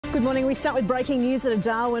Good morning. We start with breaking news out of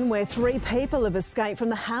Darwin, where 3 people have escaped from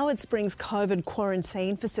the Howard Springs COVID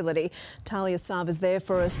quarantine facility. Talia Sava's there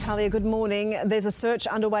for us. Talia, good morning. There's a search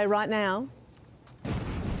underway right now.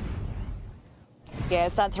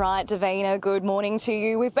 Yes, that's right, Davina. Good morning to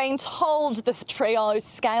you. We've been told the trio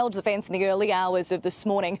scaled the fence in the early hours of this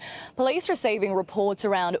morning. Police receiving reports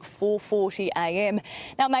around 4:40 a.m.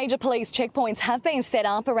 Now, major police checkpoints have been set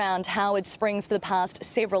up around Howard Springs for the past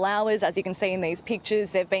several hours. As you can see in these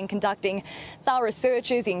pictures, they've been conducting thorough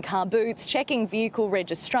searches in car boots, checking vehicle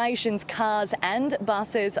registrations, cars and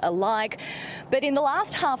buses alike. But in the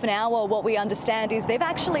last half an hour, what we understand is they've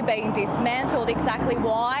actually been dismantled. Exactly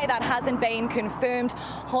why, that hasn't been confirmed.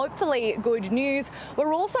 Hopefully good news.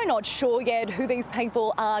 We're also not sure yet who these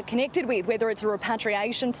people are connected with, whether it's a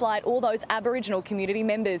repatriation flight or those Aboriginal community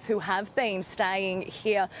members who have been staying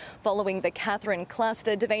here following the Katherine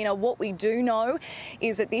cluster. Davina, what we do know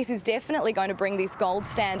is that this is definitely going to bring this gold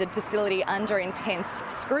standard facility under intense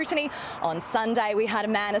scrutiny. On Sunday, we had a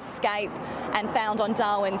man escape and found on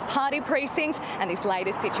Darwin's party precinct, and this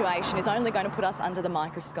latest situation is only going to put us under the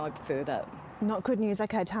microscope further. Not good news.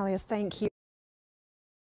 OK, Talia, thank you.